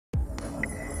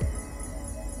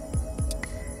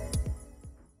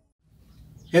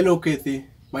Hello Kathy,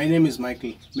 my name is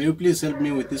Michael. May you please help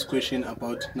me with this question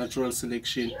about natural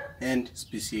selection and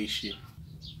speciation?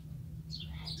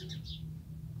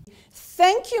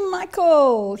 Thank you,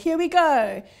 Michael. Here we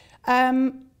go.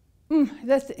 The,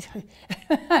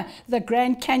 the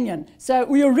Grand Canyon. So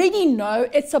we already know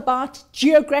it's about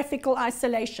geographical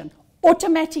isolation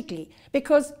automatically,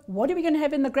 because what are we going to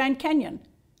have in the Grand Canyon?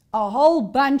 A whole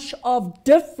bunch of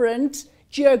different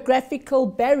geographical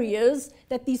barriers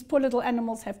that these poor little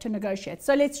animals have to negotiate.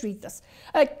 So let's read this.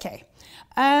 Okay.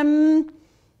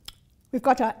 We've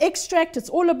got our extract. It's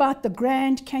all about the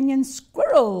Grand Canyon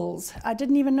squirrels. I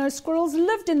didn't even know squirrels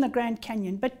lived in the Grand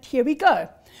Canyon, but here we go.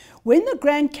 When the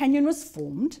Grand Canyon was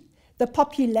formed, the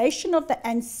population of the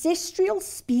ancestral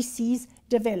species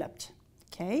developed.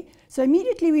 Okay, so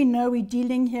immediately we know we're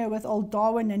dealing here with old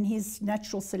Darwin and his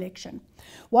natural selection.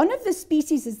 One of the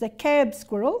species is the Kaib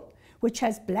squirrel, which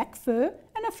has black fur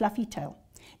and a fluffy tail.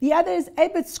 The other is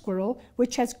Abbott's squirrel,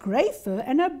 which has grey fur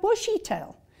and a bushy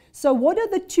tail. So what are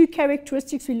the two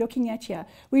characteristics we're looking at here?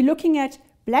 We're looking at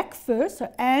black fur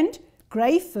and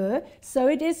grey fur, so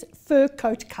it is fur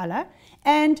coat color,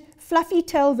 and fluffy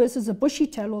tail versus a bushy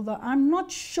tail, although I'm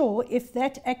not sure if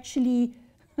that actually,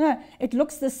 it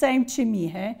looks the same to me,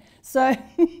 hey? So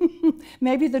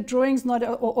maybe the drawing's not,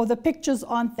 or the pictures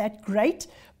aren't that great,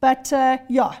 but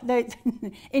yeah,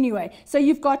 anyway, so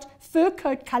you've got fur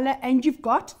coat color and you've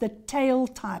got the tail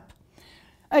type.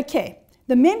 Okay.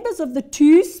 The members of the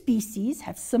two species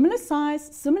have similar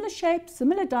size, similar shape,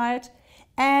 similar diet,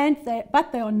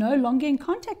 but they are no longer in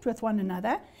contact with one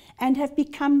another and have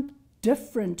become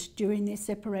different during their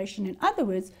separation. In other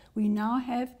words, we now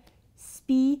have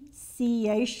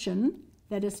speciation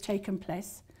that has taken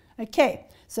place. Okay,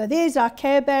 so there's our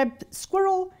Kaibab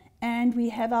squirrel and we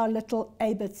have our little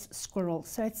Abbott's squirrel.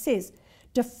 So it says,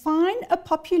 define a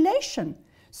population.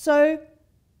 So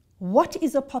what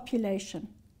is a population?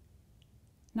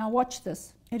 Now watch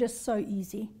this. It is so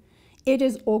easy. It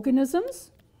is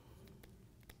organisms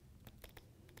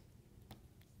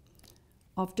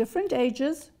of different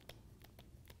ages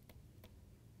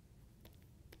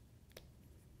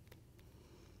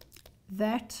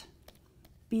that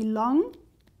belong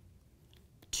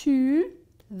to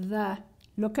the,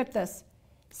 look at this,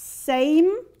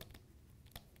 same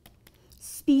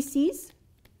species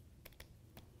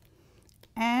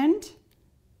and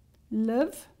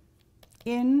live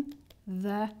in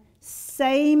the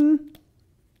same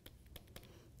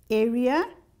area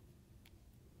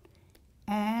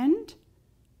and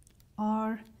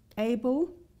are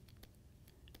able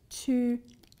to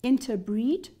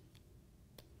interbreed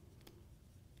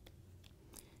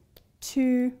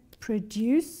to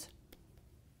produce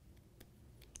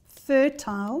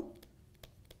fertile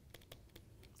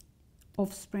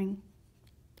offspring.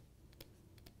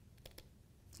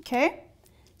 Okay?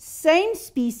 Same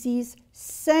species,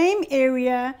 same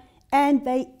area, and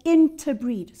they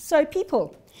interbreed. So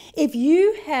people, if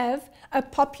you have a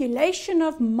population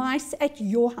of mice at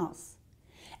your house,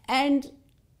 and,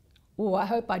 oh, I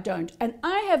hope I don't, and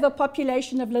I have a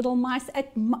population of little mice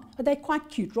they're quite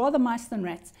cute, rather mice than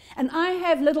rats, and I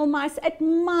have little mice at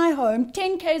my home,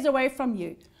 10 k's away from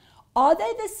you. Are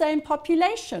they the same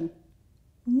population?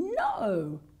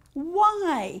 No.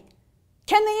 Why?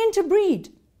 Can they interbreed?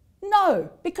 No,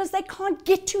 because they can't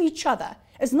get to each other.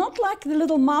 It's not like the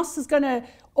little mouse is going to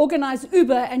organize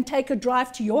Uber and take a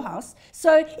drive to your house.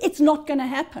 So it's not going to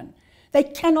happen. They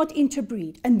cannot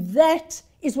interbreed. And that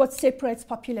is what separates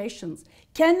populations.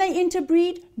 Can they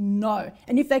interbreed? No.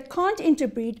 And if they can't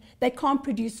interbreed, they can't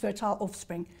produce fertile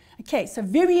offspring. Okay, so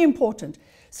very important.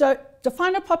 So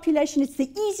define a population. It's the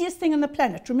easiest thing on the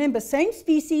planet. Remember, same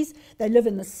species, they live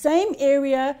in the same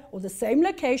area or the same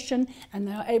location, and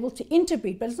they are able to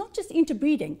interbreed. But it's not just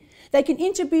interbreeding. They can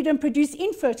interbreed and produce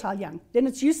infertile young. Then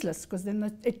it's useless because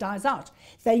then it dies out.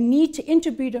 They need to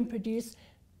interbreed and produce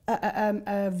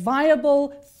a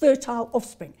viable, fertile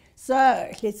offspring.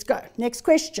 So let's go. Next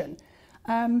question.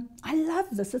 I love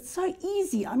this. It's so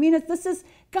easy. I mean, this is,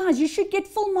 guys, you should get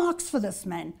full marks for this,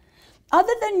 man.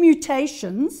 Other than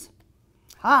mutations,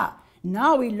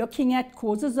 now we're looking at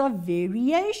causes of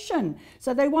variation.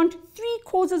 So they want 3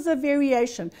 causes of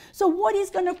variation. So what is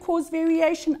going to cause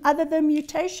variation other than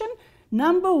mutation?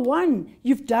 Number 1,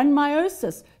 you've done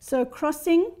meiosis. So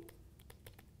crossing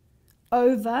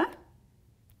over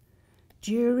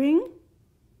during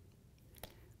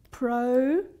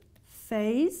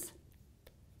prophase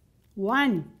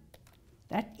 1.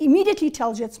 That immediately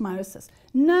tells you it's meiosis.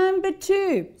 Number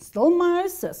 2, still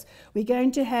meiosis. We're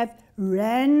going to have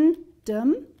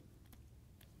random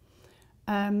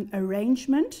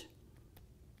arrangement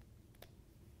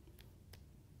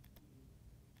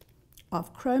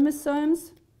of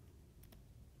chromosomes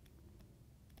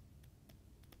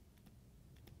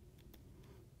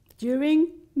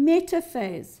during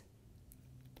metaphase.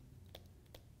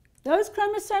 Those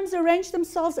chromosomes arrange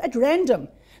themselves at random.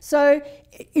 So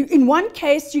in one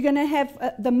case, you're going to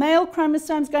have the male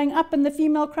chromosomes going up and the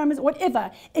female chromosomes, whatever.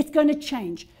 It's going to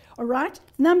change. All right?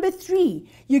 Number 3,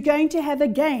 you're going to have,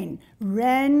 again,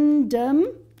 random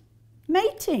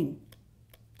mating.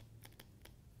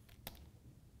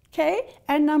 Okay?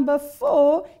 And number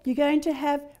 4, you're going to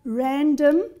have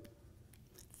random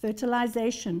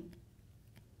fertilization.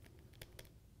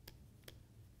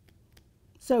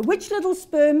 So which little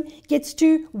sperm gets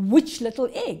to which little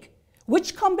egg?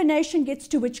 Which combination gets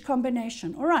to which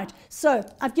combination? All right, so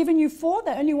I've given you 4,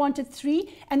 they only wanted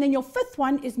 3, and then your 5th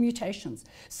one is mutations.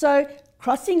 So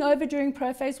crossing over during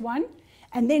prophase 1,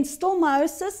 and then still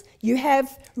meiosis, you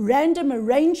have random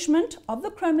arrangement of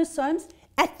the chromosomes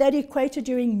at that equator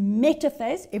during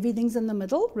metaphase. Everything's in the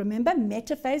middle, remember,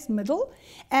 metaphase, middle,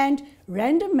 and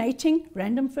random mating,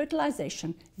 random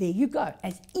fertilization. There you go,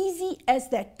 as easy as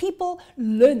that. People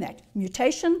learn that.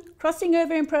 Mutation, crossing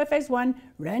over in prophase 1,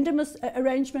 random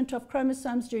arrangement of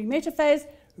chromosomes during metaphase,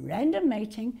 random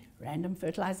mating, random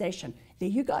fertilization. There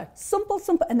you go. Simple,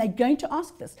 simple. And they're going to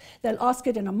ask this. They'll ask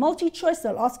it in a multi-choice,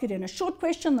 they'll ask it in a short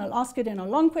question, they'll ask it in a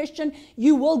long question.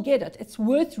 You will get it. It's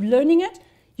worth learning it.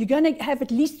 You're going to have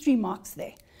at least 3 marks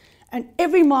there. And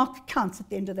every mark counts at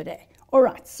the end of the day. All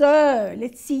right, so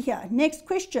let's see here. Next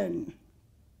question.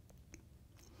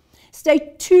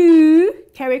 State 2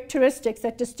 characteristics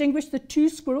that distinguish the 2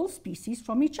 squirrel species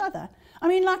from each other. I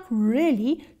mean, like,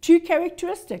 really, 2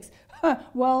 characteristics.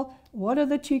 Well, what are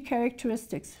the 2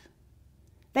 characteristics?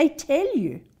 They tell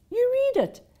you. You read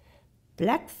it.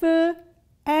 Black fur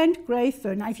and grey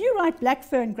fur. Now, if you write black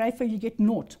fur and grey fur, you get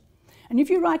 0. And if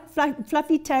you write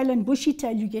fluffy tail and bushy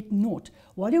tail, you get 0.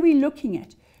 What are we looking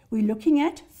at? We're looking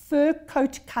at fur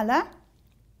coat color,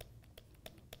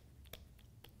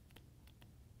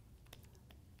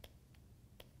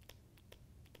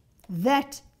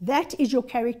 that is your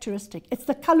characteristic. It's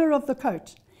the color of the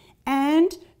coat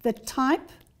and the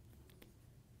type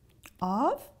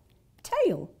of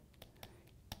tail.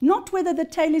 Not whether the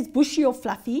tail is bushy or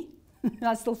fluffy.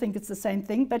 I still think it's the same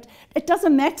thing, but it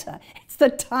doesn't matter. It's the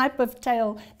type of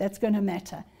tail that's going to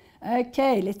matter.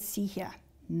 Okay, let's see here.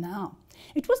 Now,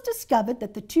 it was discovered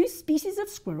that the 2 species of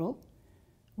squirrel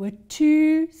were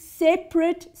 2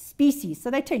 separate species.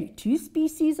 So they tell you 2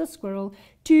 species of squirrel,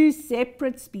 2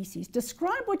 separate species.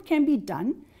 Describe what can be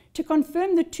done to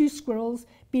confirm the 2 squirrels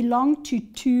belong to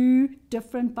 2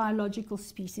 different biological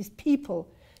species. People,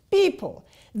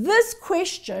 this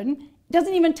question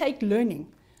doesn't even take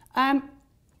learning.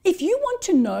 If you want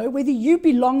to know whether you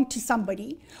belong to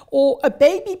somebody or a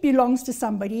baby belongs to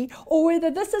somebody or whether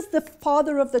this is the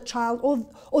father of the child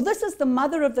or this is the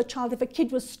mother of the child if a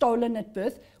kid was stolen at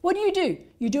birth, what do?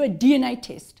 You do a DNA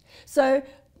test. So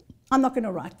I'm not going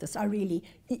to write this,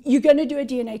 you're going to do a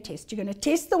DNA test. You're going to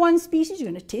test the one species,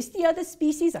 you're going to test the other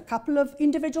species, a couple of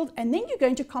individuals, and then you're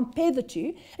going to compare the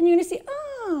 2 and you're going to say,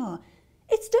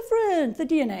 it's different, the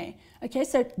DNA. Okay,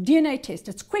 so DNA test,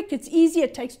 it's quick, it's easy,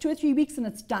 it takes 2 or 3 weeks and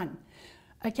it's done.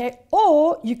 Okay,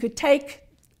 or you could take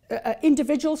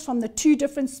individuals from the 2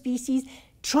 different species,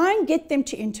 try and get them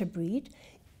to interbreed,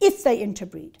 if they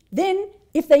interbreed. Then,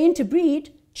 if they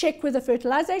interbreed, check whether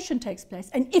fertilization takes place.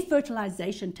 And if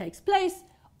fertilization takes place,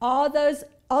 are the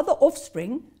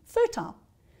offspring fertile?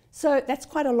 So that's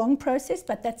quite a long process,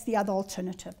 but that's the other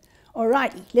alternative.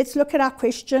 Alrighty, let's look at our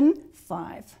question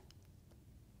 5.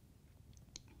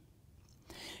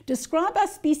 Describe how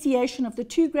speciation of the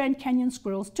 2 Grand Canyon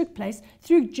squirrels took place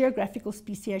through geographical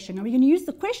speciation. Now we're going to use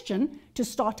the question to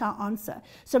start our answer.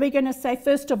 So we're going to say,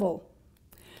 first of all,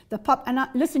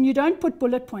 listen, you don't put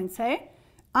bullet points, hey?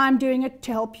 I'm doing it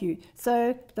to help you.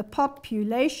 So the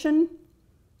population,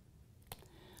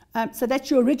 so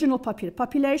that's your original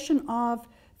population of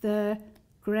the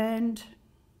Grand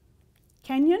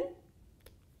Canyon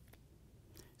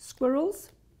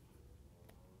squirrels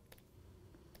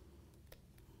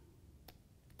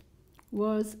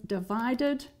was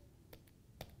divided,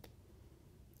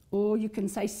 or you can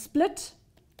say split,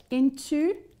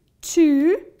 into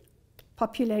 2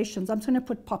 populations. I'm just going to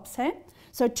put pops here.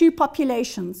 So 2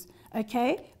 populations,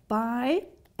 okay, by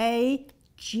a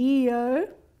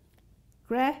geographical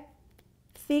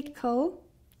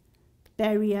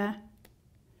barrier.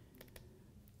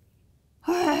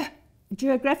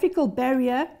 Geographical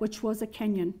barrier, which was a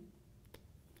canyon.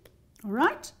 All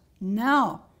right?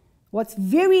 Now, what's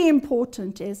very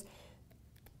important is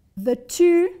the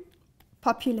 2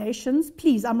 populations,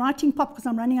 please, I'm writing pop because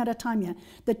I'm running out of time here.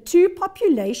 The 2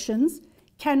 populations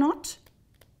cannot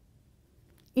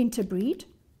interbreed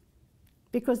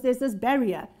because there's this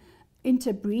barrier.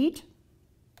 Interbreed.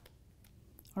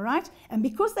 All right? And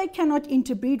because they cannot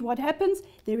interbreed, what happens?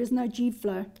 There is no gene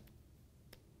flow.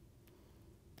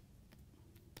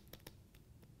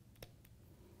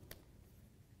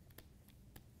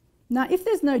 Now, if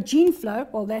there's no gene flow,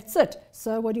 well, that's it.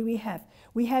 So what do we have?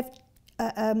 We have,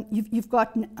 you've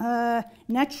got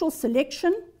natural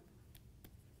selection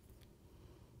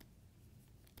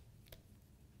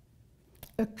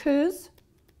occurs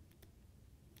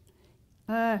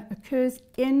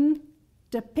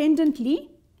independently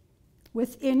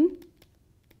within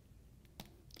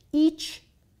each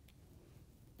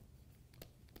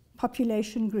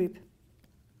population group.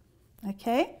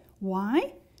 Okay,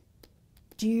 why?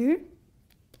 Due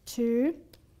to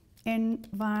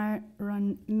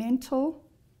environmental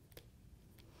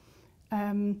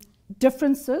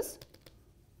differences.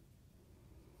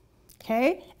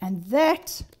 Okay, and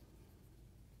that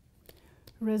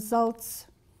results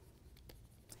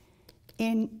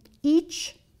in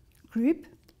each group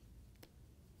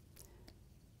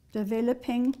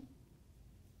developing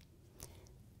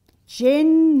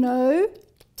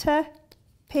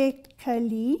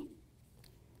genotypically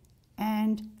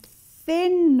and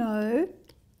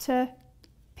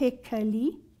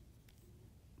phenotypically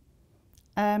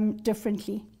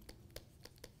differently.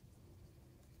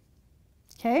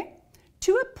 Okay,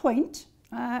 to a point,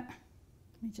 let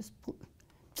me just put.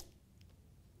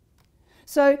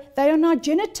 So they are now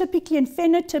genotypically and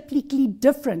phenotypically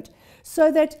different.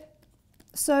 So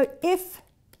if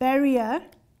barrier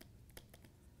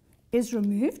is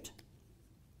removed,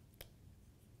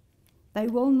 they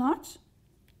will not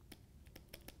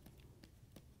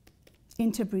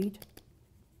interbreed.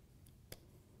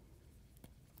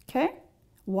 Okay,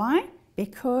 why?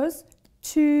 Because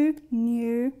two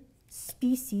new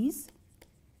species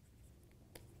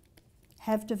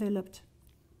have developed.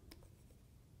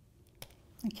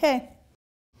 Okay.